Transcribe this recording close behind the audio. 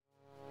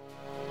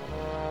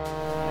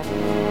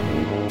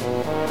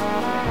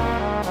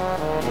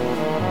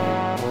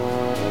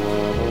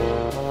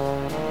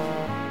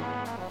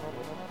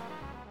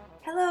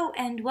Hello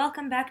and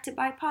welcome back to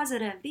Bi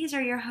Positive. These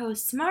are your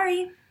hosts,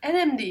 Mari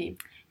and MD.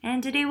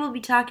 And today we'll be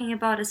talking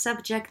about a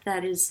subject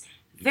that is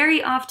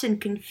very often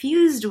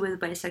confused with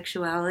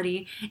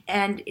bisexuality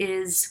and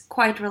is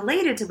quite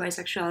related to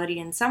bisexuality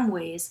in some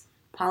ways,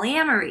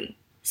 polyamory.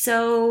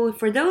 So,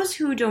 for those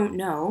who don't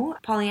know,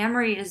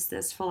 polyamory is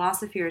this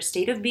philosophy or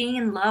state of being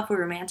in love or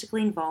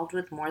romantically involved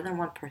with more than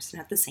one person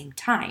at the same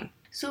time.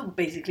 So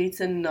basically it's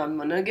a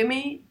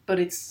non-monogamy, but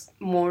it's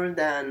more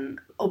than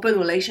open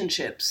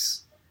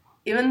relationships.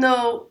 Even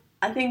though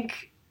I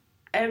think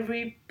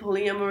every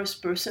polyamorous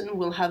person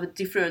will have a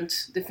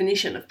different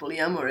definition of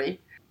polyamory,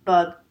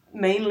 but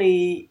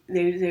mainly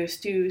there's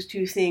two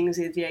things.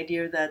 Is the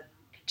idea that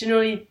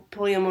generally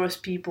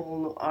polyamorous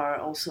people are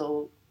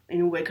also in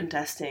a way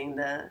contesting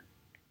the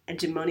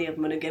hegemony of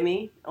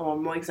monogamy, or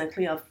more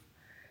exactly of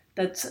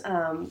that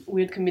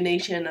weird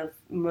combination of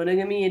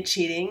monogamy and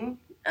cheating,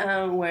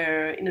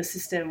 where in a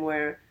system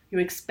where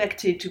you're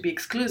expected to be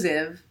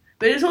exclusive,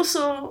 but it's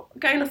also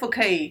kind of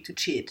okay to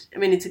cheat. I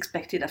mean, it's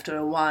expected after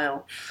a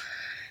while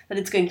that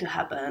it's going to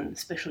happen,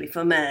 especially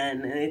for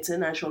men, and it's a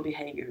natural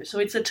behavior. So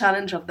it's a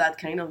challenge of that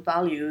kind of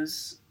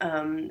values,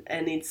 and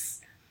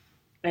it's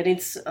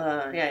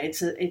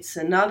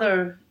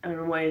another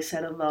way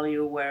set of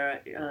value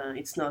where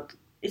it's not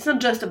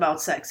just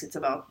about sex, it's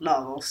about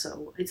love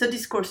also. It's a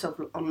discourse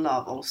on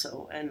love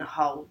also, and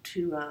how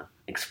to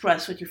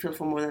express what you feel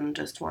for more than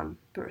just one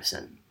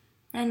person.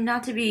 And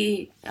not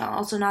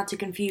to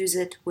confuse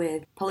it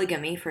with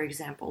polygamy, for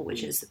example,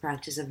 which is the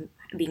practice of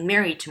being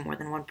married to more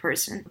than one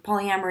person.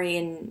 Polyamory,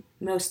 in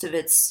most of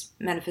its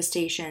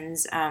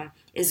manifestations,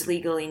 is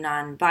legally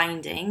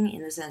non-binding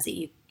in the sense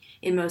that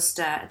in most,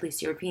 at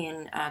least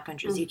European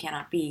countries, you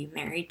cannot be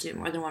married to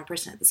more than one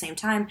person at the same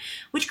time,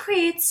 which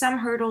creates some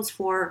hurdles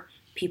for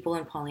people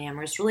in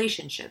polyamorous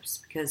relationships.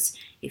 Because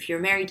if you're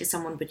married to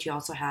someone but you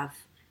also have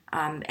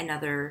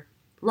another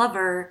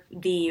lover,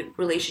 the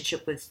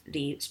relationship with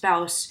the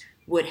spouse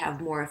would have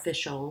more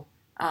official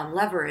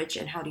leverage.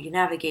 And how do you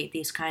navigate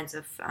these kinds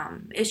of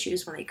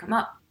issues when they come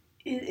up?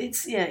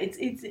 There's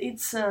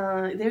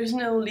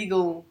no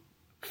legal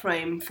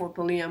frame for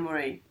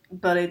polyamory,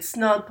 but it's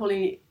not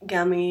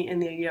polygamy in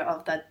the idea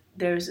of that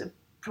there's a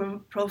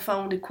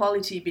profound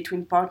equality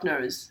between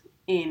partners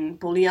in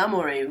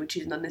polyamory, which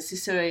is not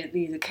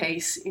necessarily the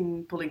case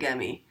in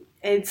polygamy.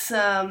 It's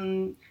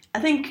I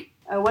think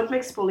what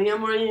makes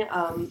polyamory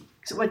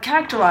so what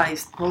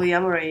characterized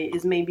polyamory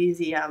is maybe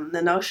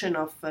the notion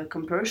of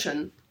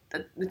compersion.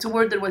 That it's a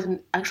word that was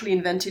actually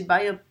invented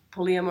by a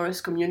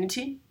polyamorous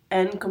community,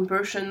 and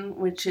compersion,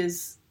 which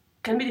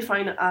can be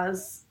defined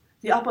as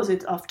the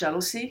opposite of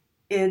jealousy.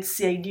 It's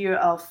the idea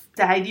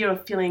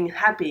of feeling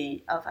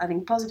happy, of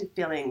having positive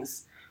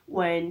feelings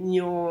when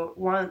your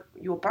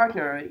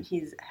partner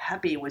is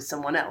happy with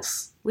someone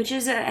else. Which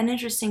is an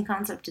interesting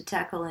concept to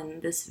tackle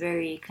in this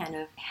very kind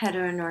of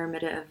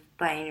heteronormative,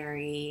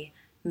 binary,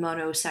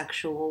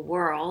 monosexual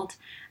world,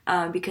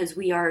 because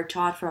we are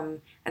taught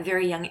from a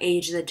very young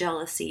age that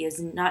jealousy is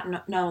not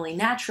only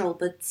natural,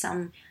 but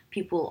some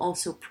people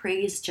also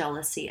praise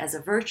jealousy as a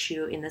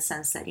virtue, in the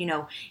sense that,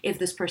 if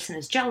this person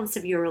is jealous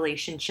of your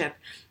relationship,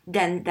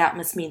 then that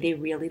must mean they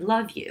really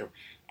love you.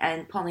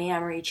 And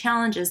polyamory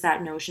challenges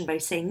that notion by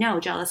saying, no,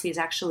 jealousy is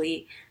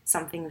actually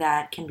something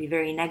that can be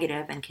very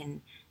negative and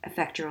can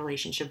affect your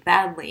relationship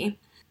badly.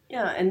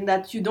 Yeah, and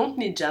that you don't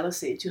need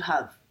jealousy to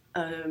have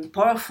a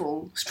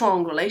powerful,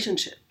 strong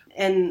relationship.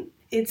 And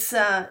it's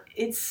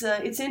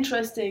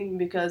interesting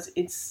because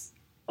it's,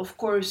 of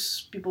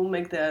course, people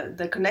make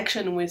the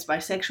connection with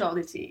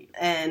bisexuality,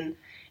 and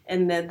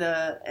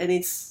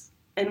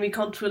we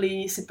can't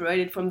really separate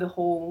it from the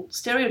whole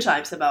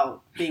stereotypes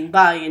about being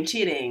bi and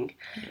cheating.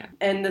 Yeah.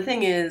 And the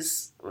thing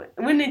is,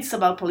 when it's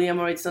about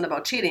polyamory, it's not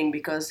about cheating,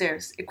 because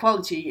there's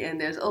equality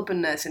and there's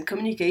openness and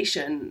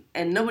communication,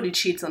 and nobody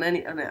cheats on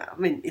any. I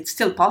mean, it's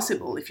still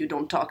possible if you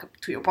don't talk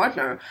to your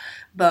partner,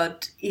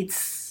 but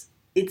it's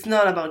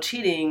not about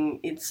cheating.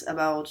 It's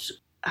about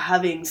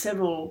having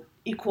several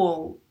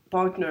equal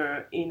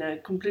partner in a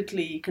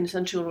completely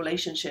consensual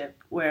relationship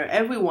where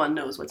everyone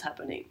knows what's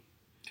happening.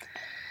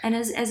 And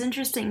as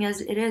interesting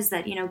as it is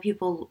that,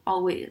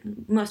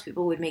 most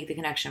people would make the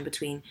connection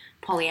between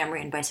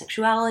polyamory and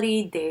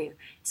bisexuality. They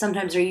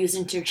sometimes are used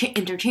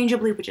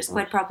interchangeably, which is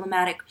quite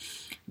problematic.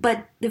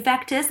 But the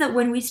fact is that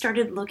when we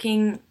started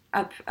looking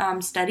up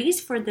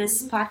studies for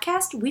this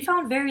podcast, we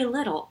found very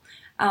little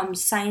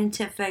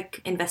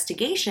scientific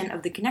investigation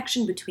of the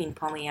connection between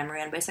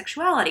polyamory and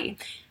bisexuality.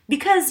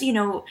 Because,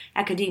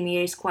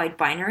 academia is quite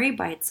binary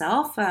by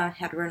itself,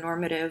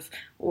 heteronormative,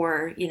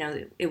 or,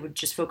 it would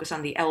just focus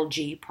on the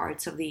LG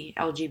parts of the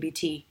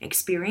LGBT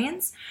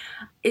experience.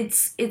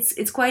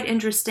 It's quite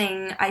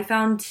interesting. I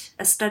found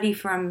a study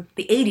from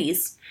the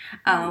 80s,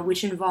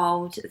 which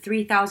involved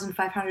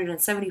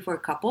 3,574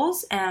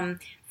 couples,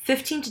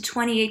 15 to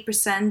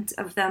 28%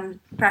 of them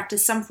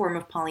practiced some form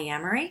of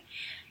polyamory.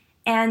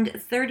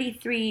 And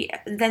 33,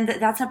 then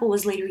that sample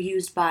was later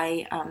used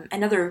by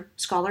another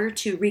scholar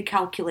to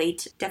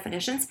recalculate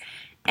definitions.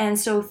 And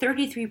so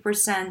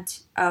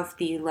 33% of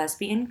the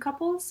lesbian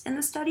couples in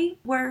the study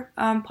were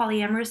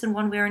polyamorous in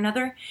one way or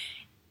another.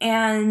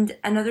 And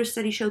another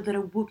study showed that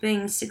a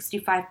whooping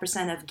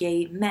 65% of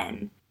gay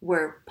men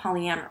were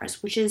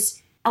polyamorous, which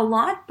is a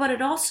lot, but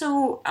it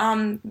also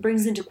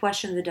brings into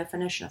question the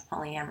definition of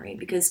polyamory,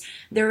 because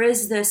there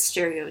is this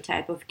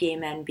stereotype of gay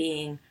men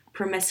being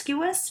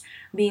promiscuous,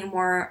 being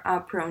more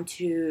prone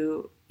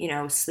to,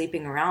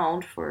 sleeping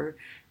around, for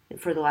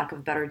the lack of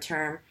a better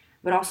term,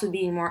 but also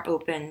being more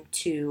open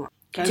to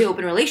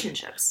open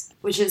relationships,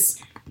 which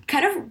is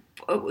kind of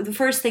the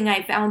first thing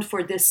I found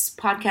for this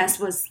podcast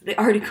was the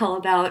article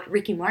about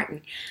Ricky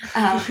Martin,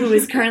 who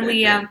is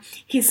currently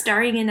he's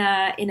starring in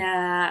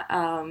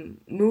a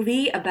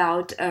movie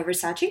about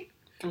Versace,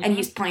 and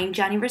he's playing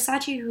Gianni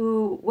Versace,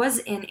 who was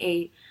in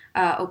a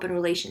open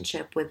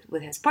relationship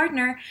with his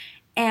partner.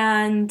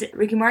 And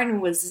Ricky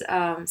Martin was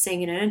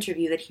saying in an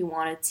interview that he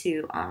wanted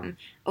to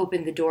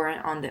open the door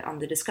on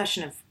the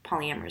discussion of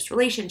polyamorous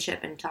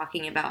relationship, and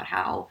talking about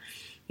how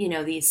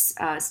these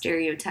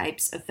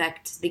stereotypes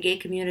affect the gay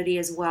community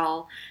as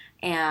well,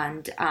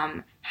 and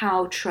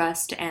how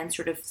trust and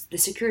sort of the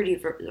security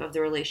of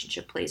the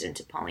relationship plays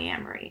into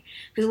polyamory.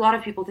 Because a lot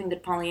of people think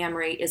that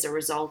polyamory is a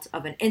result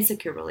of an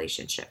insecure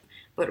relationship,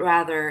 but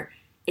rather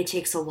it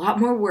takes a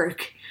lot more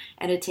work,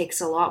 and it takes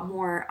a lot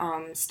more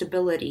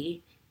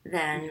stability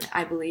than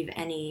I believe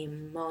any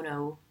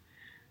mono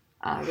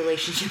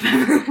relationship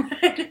ever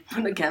would.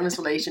 Monogamous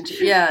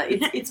relationship. Yeah,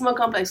 it's more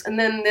complex. And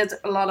then there's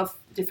a lot of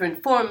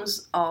different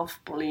forms of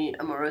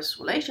polyamorous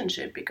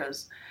relationship,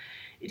 because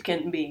it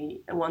can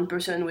be one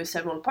person with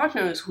several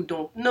partners who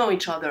don't know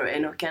each other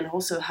and can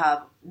also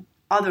have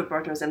other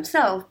partners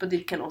themselves, but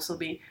it can also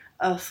be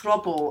a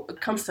throuple, a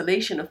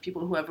constellation of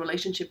people who have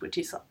relationship with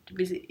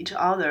each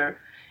other,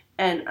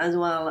 and as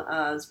well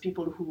as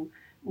people who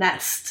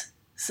nest.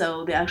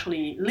 So they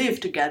actually live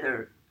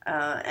together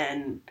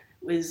and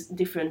with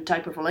different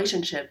type of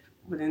relationship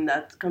within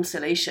that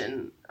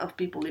constellation of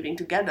people living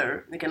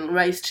together. They can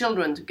raise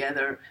children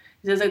together.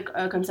 There's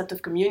a concept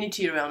of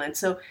community around it.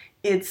 So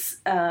it's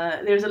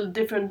there's a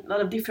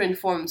lot of different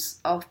forms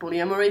of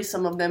polyamory.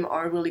 Some of them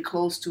are really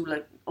close to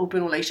like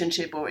open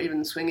relationship or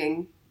even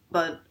swinging,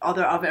 but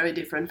other are very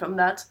different from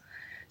that.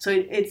 So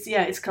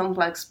it's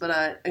complex.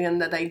 But again,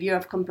 that idea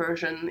of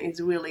compersion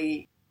is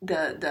really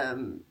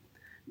the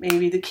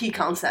maybe the key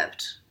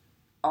concept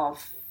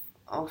of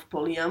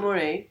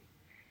polyamory.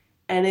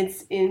 And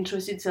it's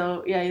interesting.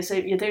 So you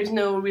say there's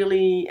no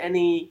really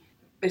any,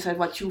 besides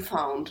what you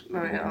found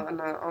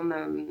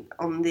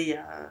on the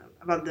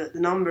about the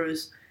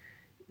numbers.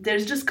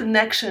 There's just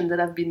connection that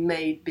have been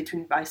made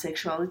between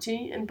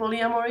bisexuality and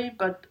polyamory,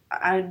 but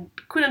I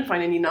couldn't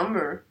find any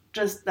number.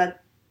 Just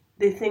that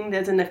they think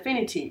there's an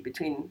affinity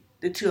between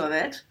the two of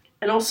it,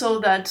 and also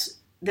that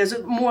there's a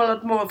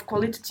lot more of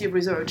qualitative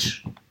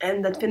research,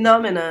 and that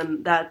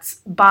phenomenon that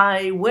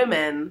bi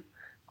women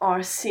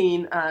are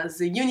seen as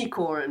the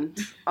unicorn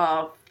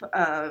of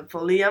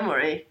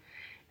polyamory,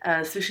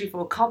 especially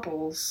for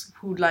couples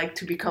who'd like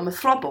to become a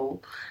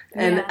throuple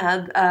and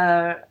add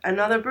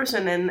another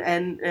person, and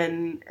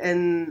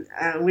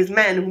with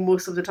men who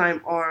most of the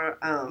time are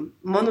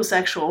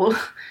monosexual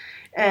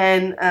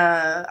and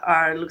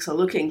are also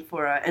looking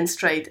for and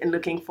straight and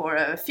looking for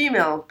a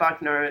female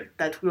partner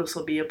that will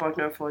also be a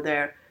partner for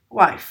their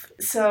wife.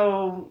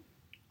 So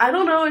I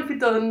don't know if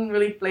it doesn't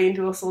really play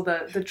into also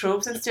the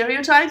tropes and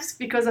stereotypes,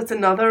 because that's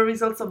another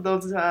result of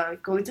those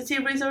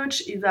qualitative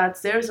research, is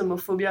that there's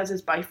homophobia,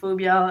 there's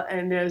biphobia,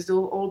 and there's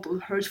all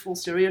those hurtful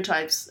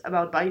stereotypes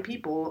about bi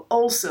people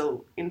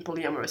also in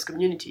polyamorous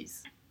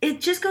communities.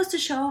 It just goes to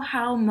show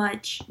how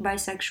much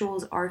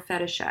bisexuals are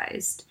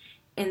fetishized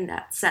in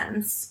that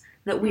sense.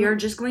 That we are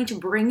just going to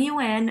bring you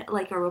in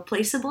like a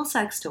replaceable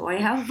sex toy,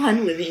 have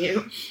fun with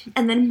you,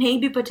 and then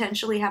maybe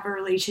potentially have a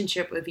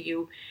relationship with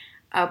you,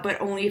 but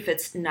only if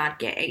it's not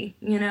gay,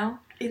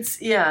 It's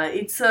a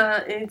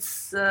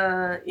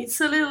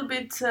little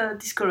bit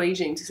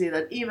discouraging to see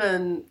that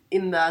even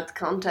in that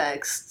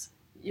context,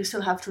 you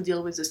still have to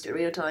deal with the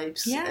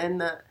stereotypes and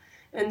the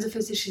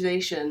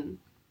fetishization.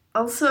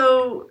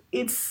 Also,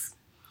 it's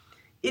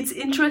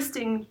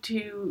interesting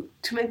to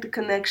make the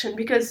connection,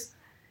 because,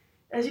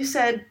 as you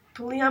said,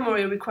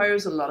 polyamory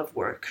requires a lot of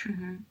work,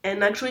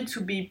 and actually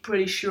to be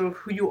pretty sure of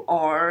who you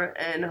are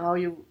and how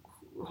you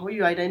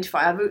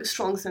identify, have a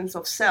strong sense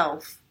of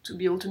self to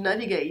be able to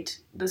navigate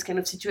this kind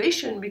of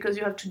situation, because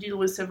you have to deal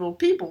with several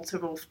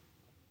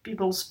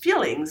people's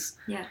feelings,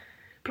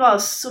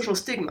 plus social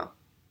stigma.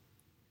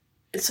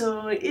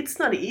 So it's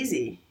not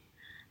easy.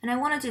 And I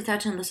wanted to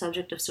touch on the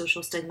subject of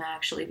social stigma,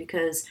 actually,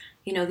 because,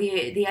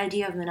 the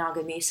idea of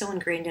monogamy is so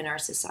ingrained in our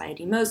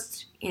society.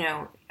 Most,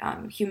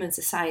 human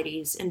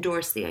societies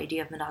endorse the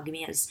idea of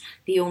monogamy as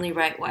the only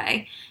right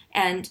way.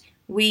 And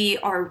we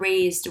are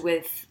raised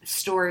with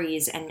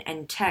stories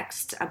and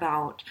text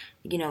about,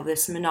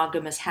 this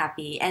monogamous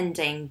happy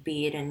ending,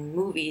 be it in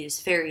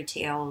movies, fairy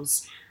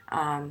tales,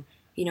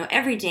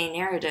 everyday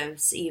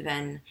narratives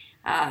even,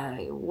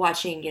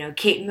 watching,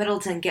 Kate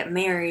Middleton get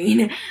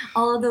married,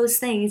 all of those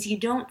things. You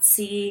don't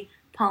see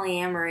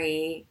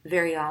polyamory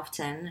very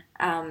often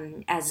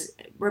as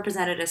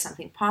represented as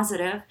something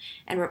positive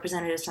and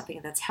represented as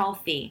something that's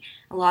healthy.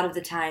 A lot of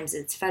the times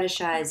it's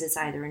fetishized. It's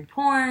either in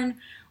porn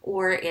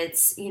or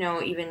it's,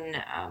 even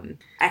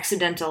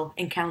accidental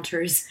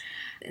encounters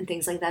and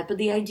things like that. But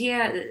the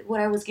idea, what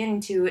I was getting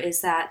to,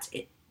 is that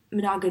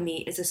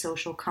monogamy is a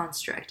social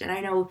construct. And I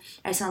know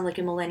I sound like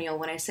a millennial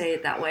when I say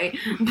it that way,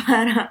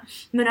 but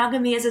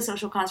monogamy is a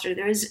social construct.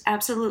 There is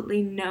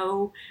absolutely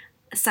no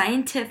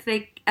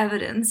scientific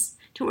evidence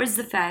towards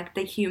the fact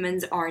that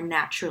humans are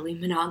naturally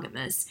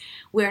monogamous.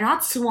 We're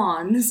not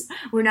swans.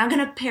 We're not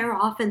going to pair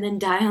off and then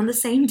die on the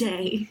same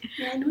day.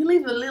 Yeah, and we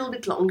live a little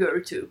bit longer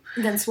too.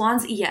 Than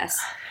swans, yes.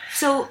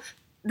 So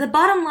the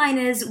bottom line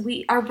is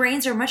our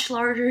brains are much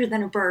larger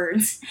than a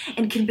bird's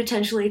and can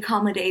potentially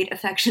accommodate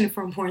affection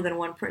for more than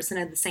one person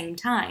at the same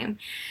time.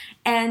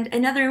 And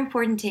another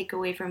important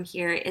takeaway from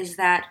here is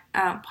that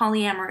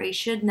polyamory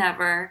should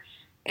never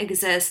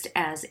exist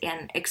as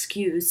an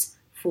excuse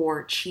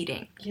for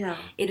cheating. Yeah.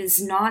 It is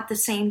not the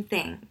same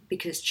thing,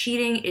 because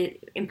cheating,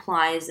 it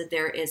implies that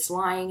there is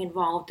lying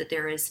involved, that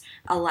there is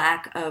a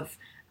lack of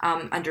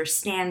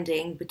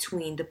understanding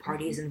between the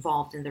parties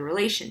involved in the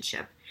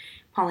relationship.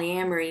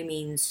 Polyamory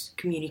means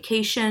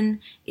communication,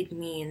 it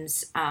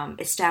means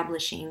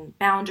establishing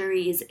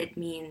boundaries, it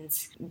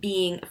means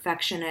being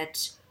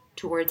affectionate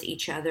towards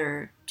each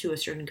other to a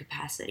certain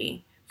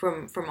capacity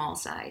from all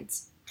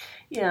sides.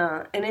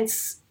 Yeah, and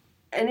it's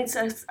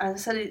as I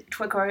said, it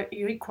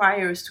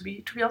requires to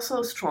be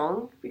also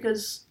strong,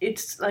 because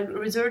it's like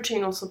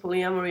researching also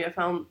polyamory. I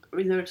found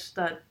research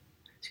that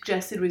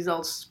suggested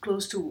results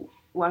close to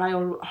what I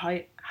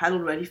had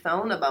already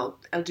found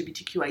about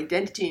LGBTQ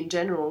identity in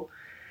general.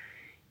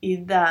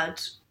 Is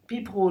that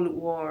people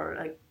who are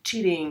like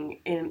cheating,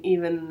 and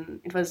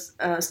even it was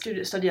a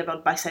study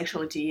about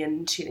bisexuality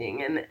and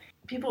cheating, and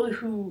people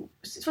who,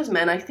 it was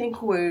men I think,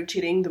 who were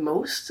cheating the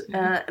most,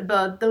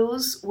 but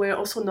those were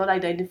also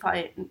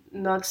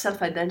not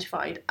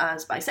self-identified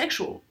as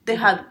bisexual. They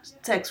had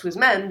sex with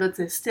men, but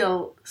they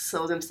still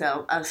saw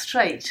themselves as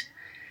straight.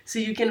 So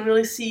you can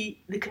really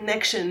see the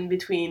connection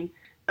between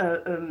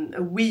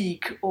a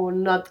weak or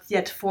not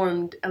yet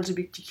formed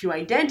LGBTQ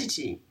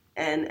identity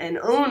and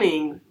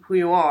owning who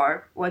you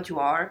are, what you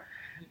are,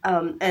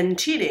 and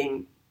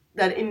cheating,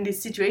 that in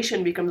this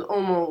situation becomes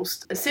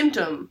almost a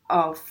symptom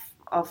of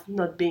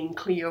not being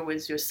clear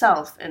with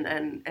yourself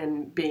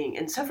and being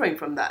and suffering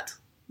from that.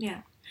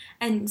 Yeah.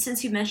 And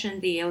since you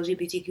mentioned the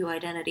LGBTQ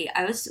identity,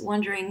 I was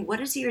wondering, what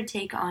is your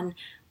take on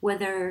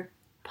whether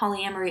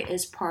polyamory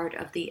is part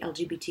of the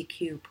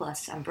LGBTQ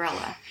plus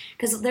umbrella?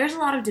 Because there's a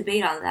lot of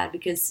debate on that,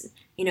 because,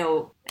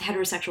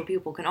 heterosexual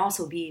people can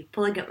also be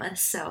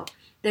polygamous, so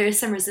there is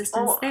some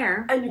resistance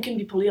there. And you can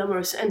be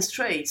polyamorous and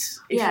straight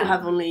if you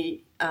have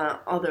only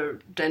other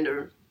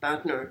gender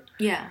partner.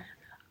 Yeah.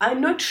 I'm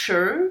not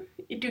sure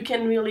if you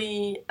can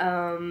really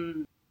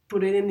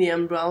put it in the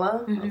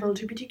umbrella of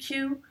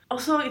LGBTQ.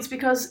 Also, it's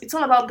because it's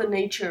all about the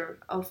nature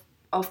of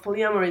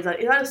polyamory. Is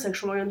that a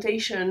sexual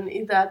orientation?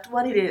 Is that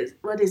what it is?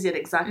 What is it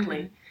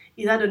exactly?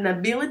 Is that an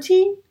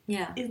ability?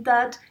 Yeah. Is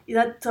that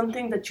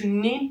something that you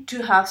need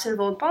to have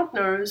several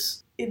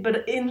partners?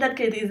 But in that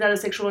case, is that a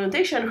sexual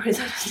orientation, or is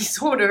that a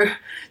disorder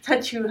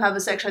that you have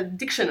a sexual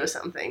addiction or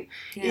something?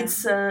 Yeah.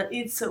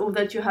 It's or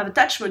that you have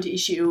attachment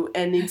issue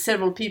and need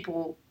several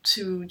people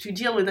to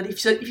deal with that.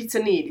 If it's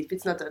a need, if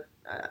it's not a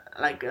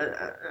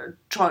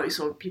choice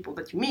or people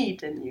that you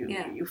meet and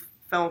you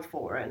fell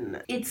for,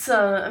 and it's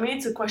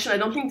it's a question. I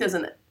don't think there's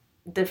a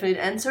definite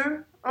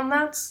answer on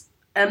that.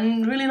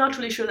 I'm really not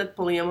really sure that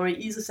polyamory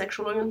is a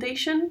sexual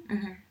orientation.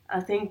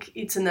 I think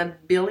it's an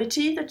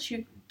ability that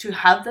to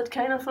have that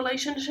kind of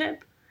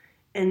relationship,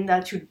 and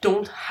that you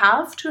don't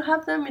have to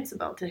have them. It's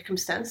about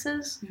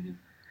circumstances.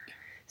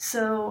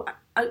 So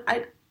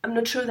I'm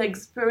not sure the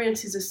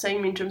experience is the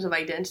same in terms of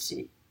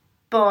identity,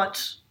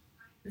 but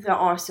there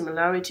are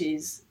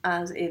similarities,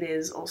 as it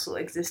is also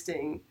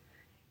existing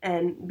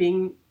and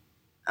being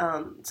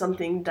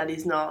something that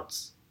is not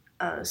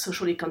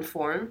socially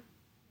conform,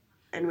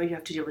 and where you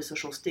have to deal with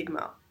social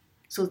stigma.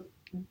 So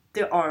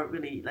there are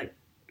really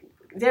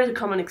there's a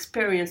common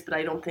experience, but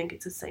I don't think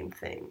it's the same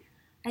thing.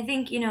 I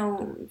think,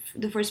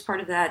 the first part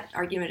of that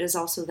argument is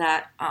also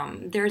that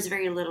there is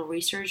very little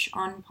research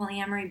on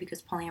polyamory,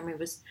 because polyamory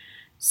was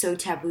so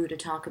taboo to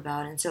talk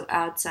about and so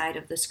outside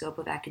of the scope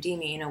of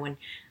academia. When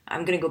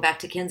I'm going to go back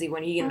to Kinsey,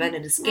 when he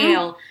invented a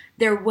scale,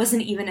 there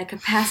wasn't even a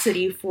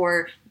capacity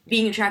for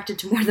being attracted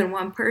to more than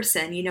one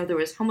person. There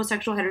was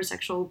homosexual,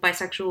 heterosexual,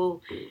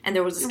 bisexual, and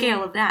there was a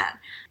scale of that.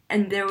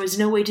 And there was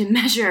no way to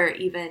measure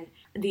even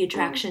the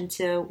attraction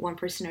to one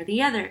person or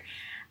the other,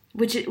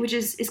 which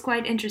is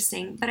quite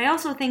interesting. But I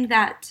also think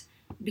that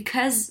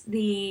because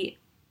the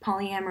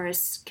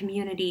polyamorous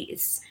community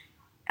is,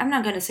 I'm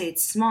not going to say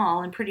it's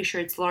small, I'm pretty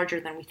sure it's larger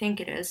than we think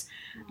it is,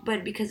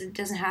 but because it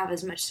doesn't have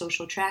as much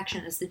social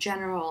traction as the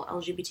general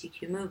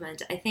LGBTQ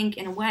movement, I think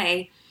in a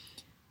way,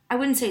 I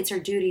wouldn't say it's our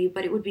duty,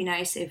 but it would be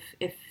nice if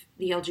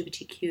the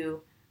LGBTQ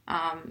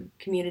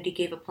community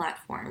gave a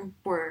platform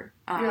for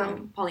Yeah.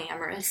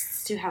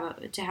 polyamorists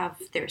to have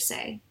their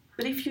say.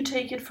 But if you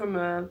take it from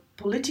a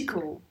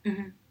political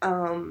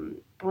Mm-hmm.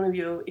 point of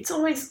view, it's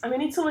always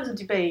a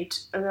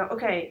debate.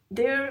 Okay,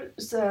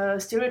 there's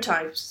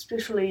stereotypes,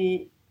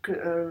 especially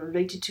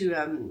related to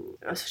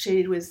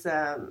associated with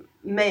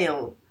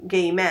male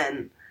gay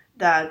men,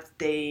 that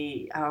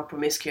they are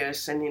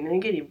promiscuous and in a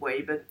negative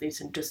way, but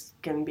this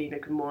just can be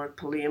like a more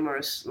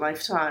polyamorous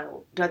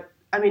lifestyle. That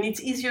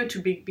it's easier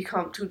to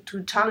become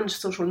to challenge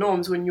social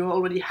norms when you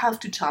already have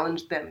to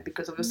challenge them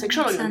because of your That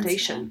sexual makes sense,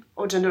 orientation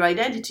or gender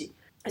identity.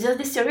 There's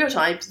this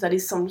stereotype that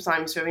is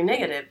sometimes very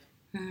negative.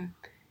 Mm-hmm.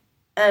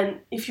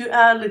 And if you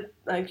add,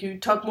 like, you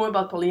talk more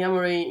about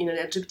polyamory in an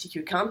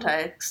LGBTQ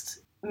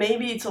context,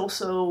 maybe it's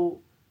also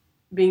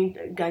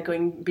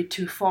going a bit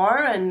too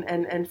far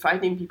and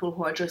frightening people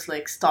who are just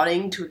like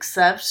starting to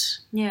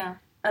accept Yeah.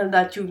 and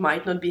that you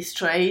might not be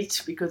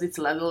straight because it's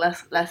a little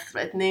less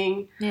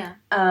threatening. Yeah.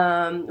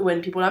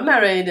 When people are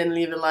married and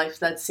live a life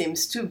that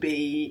seems to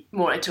be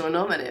more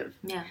heteronormative.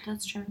 Yeah,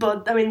 that's true.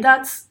 But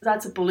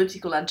that's a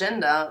political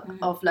agenda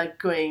of like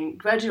going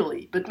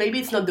gradually. But maybe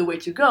it's not the way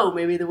to go.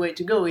 Maybe the way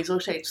to go is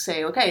okay to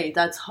say, okay,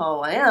 that's how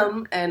I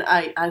am, and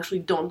I actually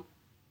don't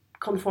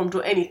conform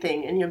to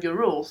any of your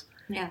rules.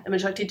 Yeah. I'm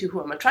attracted to who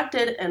I'm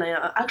attracted, and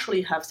I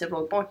actually have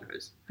several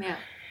partners. Yeah.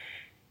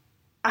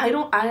 I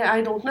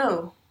don't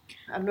know.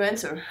 I have no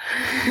answer.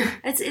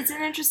 It's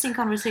an interesting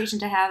conversation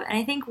to have, and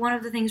I think one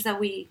of the things that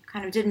we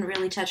kind of didn't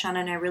really touch on,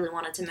 and I really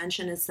wanted to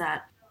mention, is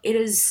that it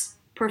is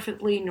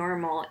perfectly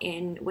normal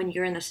when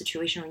you're in a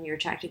situation when you're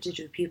attracted to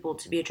two people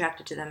to be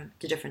attracted to them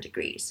to different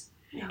degrees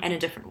and in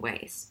different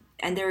ways.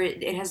 And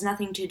it has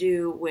nothing to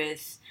do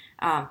with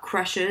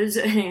crushes,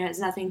 and it has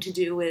nothing to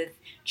do with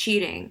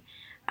cheating.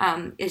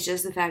 It's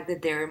just the fact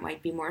that there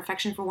might be more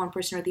affection for one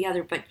person or the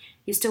other, but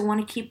you still want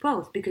to keep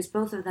both because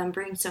both of them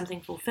bring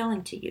something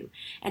fulfilling to you.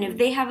 And if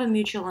they have a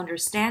mutual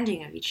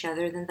understanding of each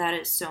other, then that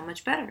is so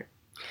much better.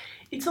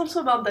 It's also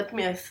about that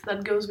myth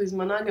that goes with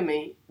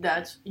monogamy,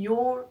 that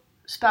your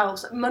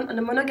spouse, the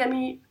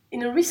monogamy in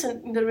the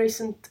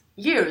recent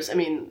years,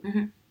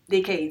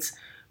 decades,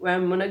 where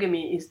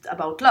monogamy is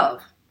about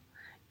love.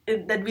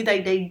 That with the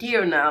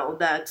idea now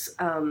that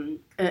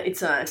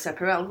it's Esther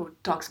Perel who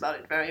talks about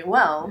it very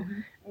well.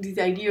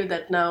 The idea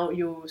that now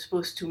you're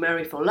supposed to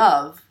marry for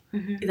love,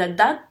 is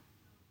that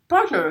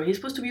partner, he's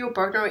supposed to be your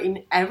partner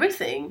in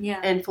everything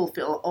and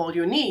fulfill all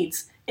your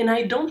needs. And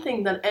I don't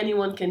think that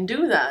anyone can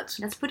do that.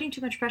 That's putting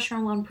too much pressure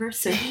on one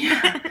person.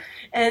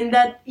 And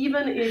that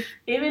even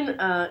in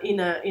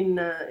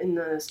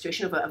a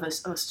situation of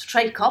a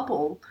straight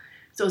couple,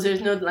 so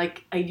there's no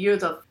like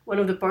ideas of one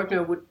of the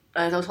partner would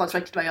is also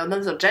attracted by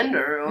another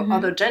gender or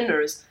other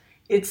genders.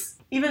 It's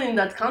even in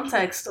that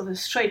context of a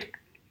straight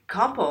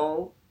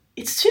couple,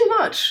 it's too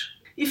much.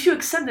 If you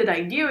accept that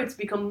idea, it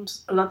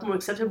becomes a lot more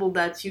acceptable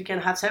that you can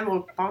have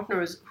several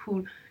partners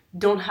who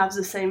don't have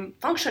the same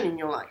function in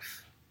your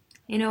life.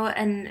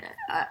 And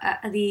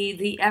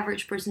the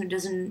average person who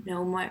doesn't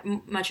know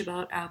much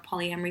about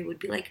polyamory would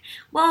be like,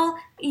 well,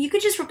 you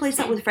could just replace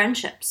that with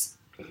friendships.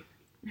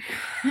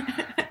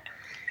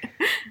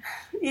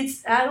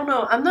 I don't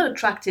know, I'm not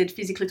attracted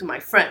physically to my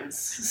friends,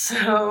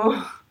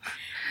 so...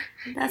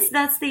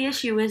 That's the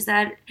issue, is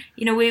that,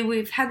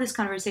 we've had this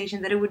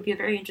conversation that it would be a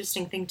very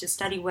interesting thing to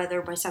study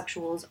whether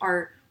bisexuals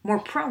are more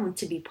prone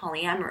to be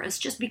polyamorous,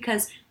 just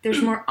because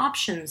there's more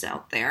options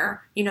out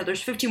there.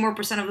 There's 50% more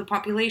of the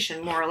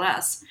population, more or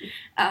less,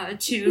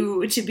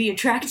 to be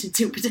attracted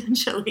to,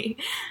 potentially.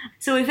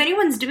 So if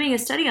anyone's doing a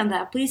study on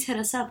that, please hit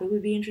us up. It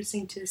would be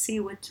interesting to see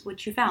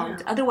what you found.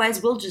 Yeah.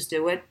 Otherwise, we'll just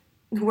do it.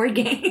 We're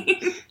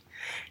game.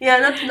 Yeah,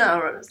 not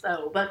now,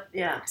 so, but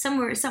yeah.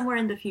 Somewhere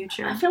in the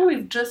future. I feel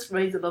we've just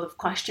raised a lot of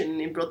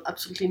questions and brought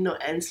absolutely no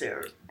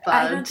answer. But...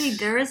 I don't think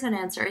there is an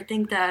answer. I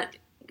think that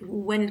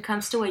when it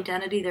comes to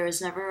identity, there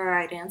is never a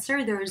right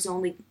answer. There is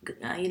only,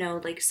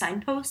 like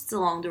signposts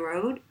along the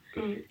road.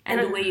 And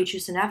the way you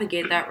choose to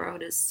navigate that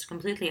road is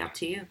completely up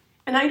to you.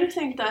 And I do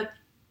think that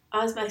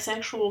as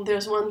bisexual,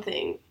 there's one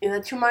thing,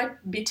 that you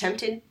might be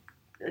tempted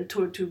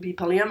to be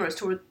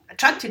polyamorous, or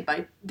attracted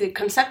by the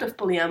concept of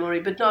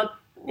polyamory, but not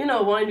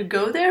wanting to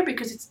go there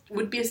because it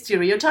would be a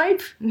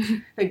stereotype,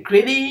 like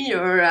greedy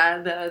or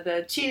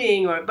the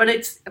cheating, but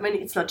it's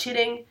not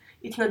cheating,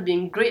 it's not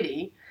being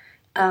greedy,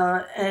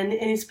 and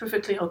it's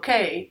perfectly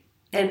okay.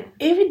 And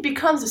if it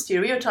becomes a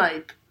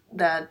stereotype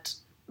that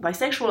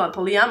bisexual are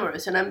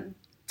polyamorous, and I'm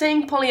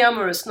saying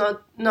polyamorous,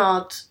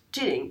 not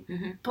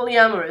cheating,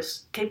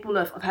 polyamorous, capable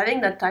of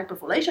having that type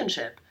of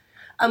relationship,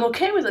 I'm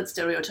okay with that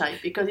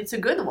stereotype because it's a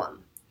good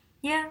one.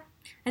 Yeah,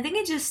 I think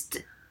it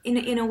just...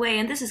 In a way,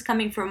 and this is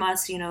coming from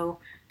us,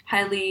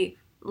 highly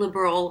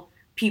liberal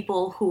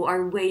people who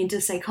are way into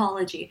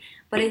psychology,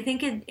 but I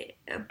think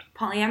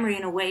polyamory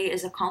in a way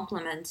is a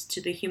complement to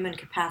the human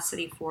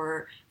capacity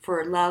for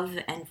love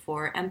and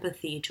for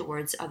empathy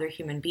towards other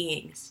human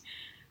beings.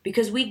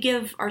 Because we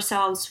give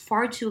ourselves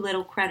far too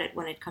little credit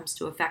when it comes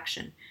to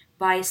affection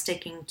by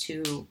sticking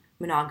to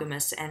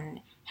monogamous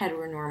and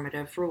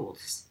heteronormative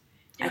rules.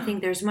 I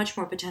think there's much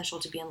more potential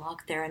to be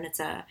unlocked there, and it's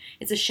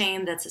a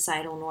shame that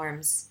societal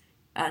norms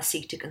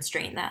seek to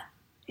constrain that.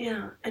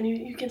 Yeah, and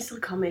you can still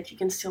commit. You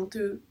can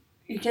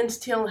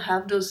still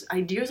have those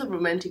ideas of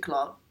romantic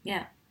love.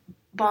 Yeah.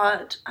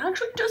 But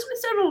actually just with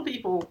several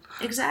people.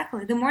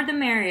 Exactly. The more the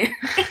merrier.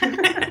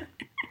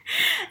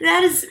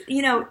 That is,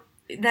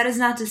 that is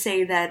not to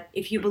say that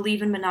if you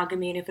believe in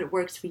monogamy and if it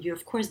works for you,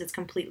 of course that's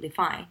completely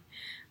fine.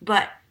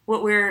 But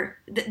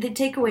the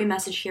takeaway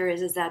message here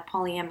is that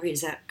polyamory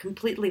is a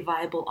completely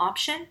viable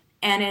option,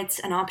 and it's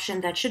an option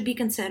that should be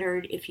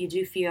considered if you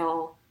do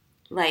feel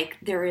like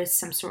there is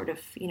some sort of,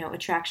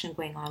 attraction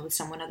going on with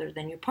someone other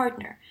than your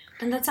partner.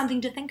 Then that's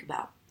something to think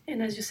about.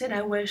 And as you said,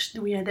 I wish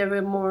we had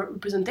ever more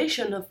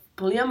representation of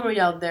polyamory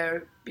out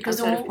there.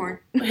 Because outside of porn.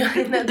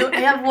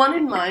 I have one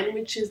in mind,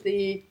 which is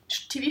the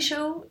TV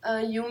show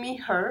You, Me,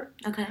 Her.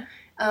 Okay.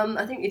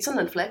 I think it's on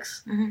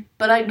Netflix. Mm-hmm.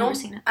 But I don't... Never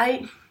seen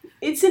it.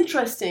 It's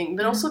interesting,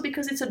 but also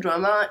because it's a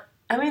drama,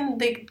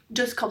 they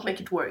just can't make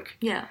it work.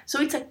 Yeah.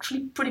 So it's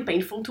actually pretty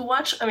painful to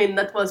watch.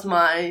 That was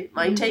my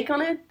take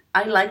on it.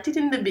 I liked it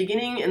in the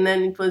beginning, and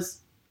then it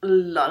was a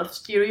lot of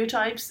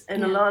stereotypes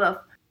and a lot of...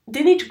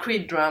 They need to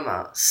create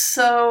drama,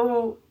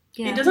 so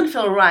it doesn't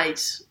feel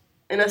right.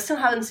 And I still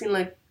haven't seen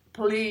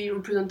poly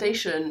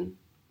representation,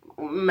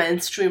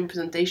 mainstream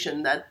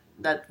representation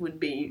that would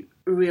be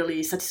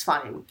really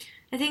satisfying.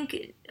 I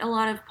think a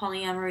lot of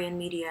polyamory in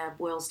media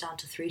boils down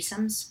to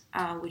threesomes,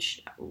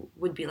 which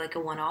would be like a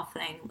one-off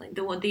thing. Like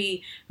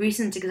the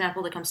recent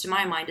example that comes to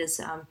my mind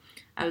is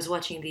I was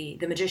watching the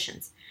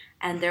Magicians,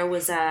 and there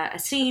was a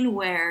scene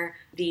where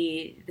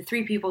the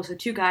three people, so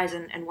two guys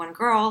and one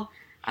girl,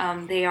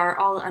 they are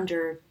all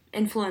under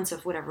influence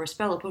of whatever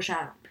spell or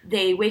potion.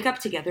 They wake up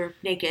together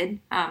naked.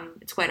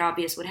 It's quite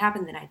obvious what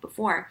happened the night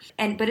before,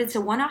 but it's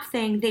a one-off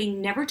thing. They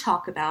never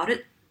talk about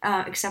it.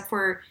 Except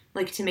for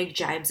to make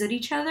jibes at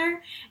each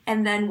other,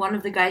 and then one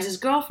of the guys'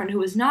 girlfriend,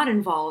 who is not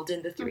involved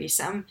in the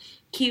threesome,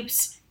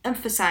 keeps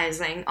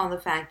emphasizing on the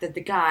fact that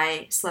the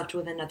guy slept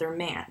with another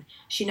man.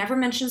 She never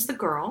mentions the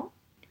girl,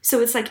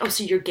 so it's like, oh,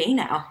 so you're gay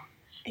now,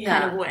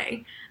 kind of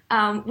way.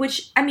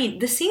 Which,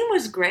 the scene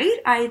was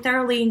great. I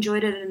thoroughly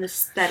enjoyed it in an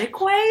aesthetic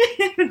way.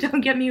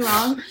 Don't get me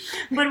wrong,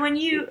 but when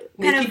you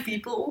naked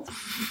people,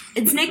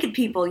 it's naked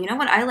people. You know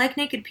what? I like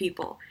naked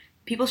people.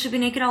 People should be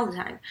naked all the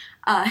time.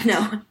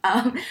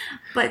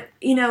 But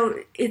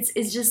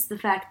it's just the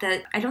fact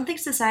that I don't think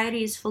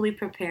society is fully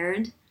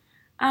prepared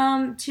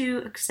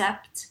to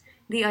accept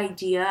the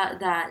idea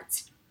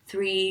that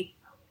three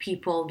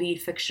people, be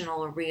it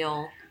fictional or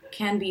real,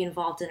 can be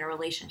involved in a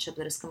relationship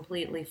that is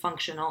completely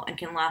functional and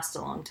can last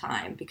a long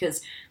time.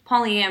 Because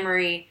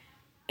polyamory,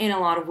 in a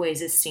lot of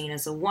ways, is seen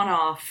as a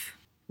one-off,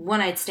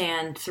 one-night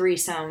stand,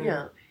 threesome.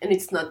 Yeah, and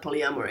it's not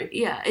polyamory.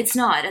 Yeah, it's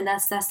not, and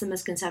that's the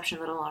misconception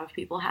that a lot of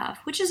people have,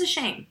 which is a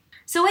shame.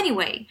 So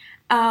anyway,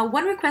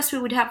 one request we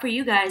would have for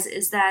you guys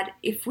is that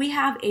if we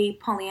have a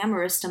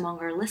polyamorist among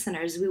our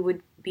listeners, we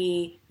would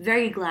be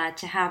very glad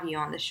to have you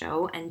on the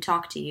show and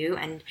talk to you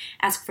and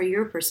ask for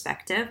your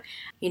perspective.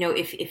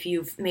 If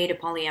you've made a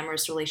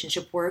polyamorous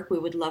relationship work, we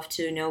would love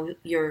to know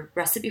your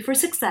recipe for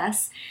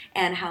success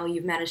and how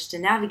you've managed to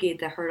navigate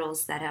the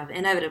hurdles that have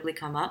inevitably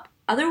come up.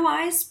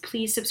 Otherwise,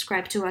 please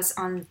subscribe to us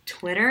on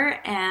Twitter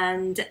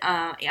and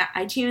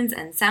iTunes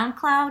and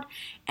SoundCloud,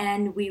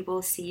 and we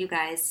will see you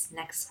guys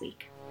next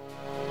week.